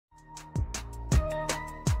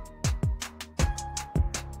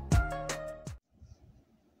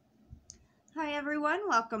everyone,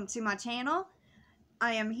 welcome to my channel.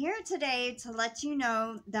 I am here today to let you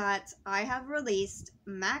know that I have released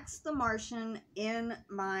Max the Martian in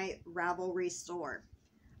my Ravelry store.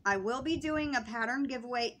 I will be doing a pattern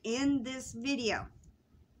giveaway in this video.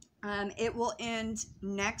 It will end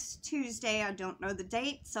next Tuesday. I don't know the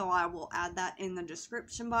date, so I will add that in the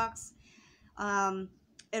description box.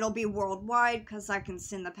 It'll be worldwide because I can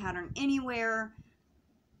send the pattern anywhere.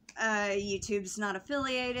 YouTube's not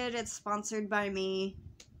affiliated, it's sponsored by me,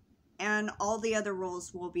 and all the other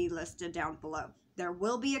rules will be listed down below. There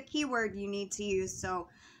will be a keyword you need to use, so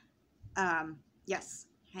yes,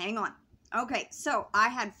 hang on. Okay, so I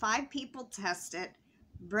had 5 people test it: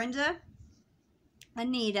 Brenda,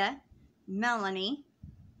 Anita, Melanie,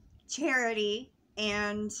 Charity,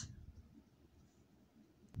 and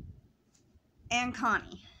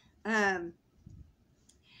Connie.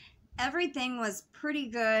 Everything was pretty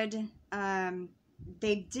good.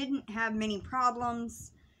 They didn't have many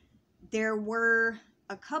problems. There were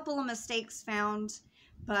a couple of mistakes found,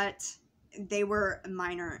 but they were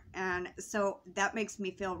minor, and so that makes me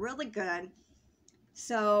feel really good.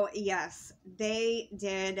 So yes, they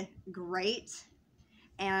did great,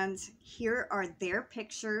 and here are their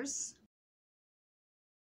pictures.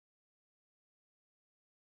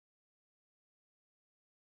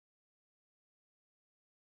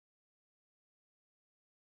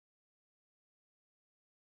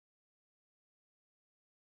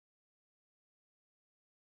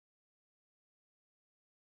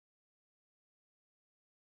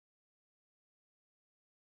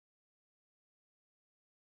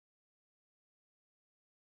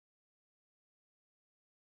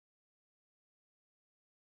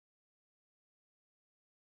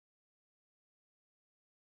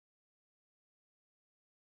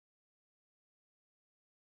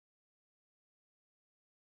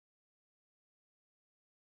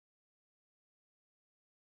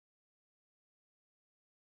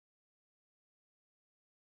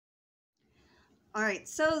 Alright,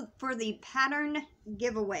 so for the pattern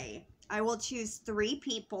giveaway, I will choose 3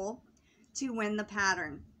 people to win the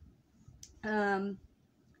pattern. Let's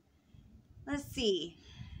see.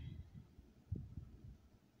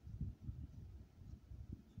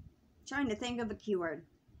 Trying to think of a keyword.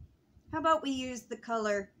 How about we use the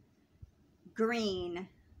color green?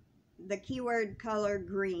 The keyword color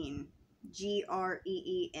green.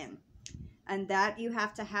 Green. And that you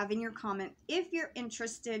have to have in your comment if you're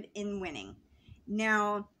interested in winning.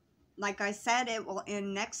 Now, like I said, it will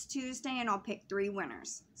end next Tuesday and I'll pick 3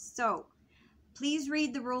 winners. So, please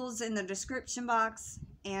read the rules in the description box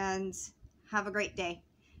and have a great day.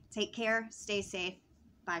 Take care, stay safe.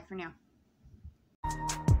 Bye for now.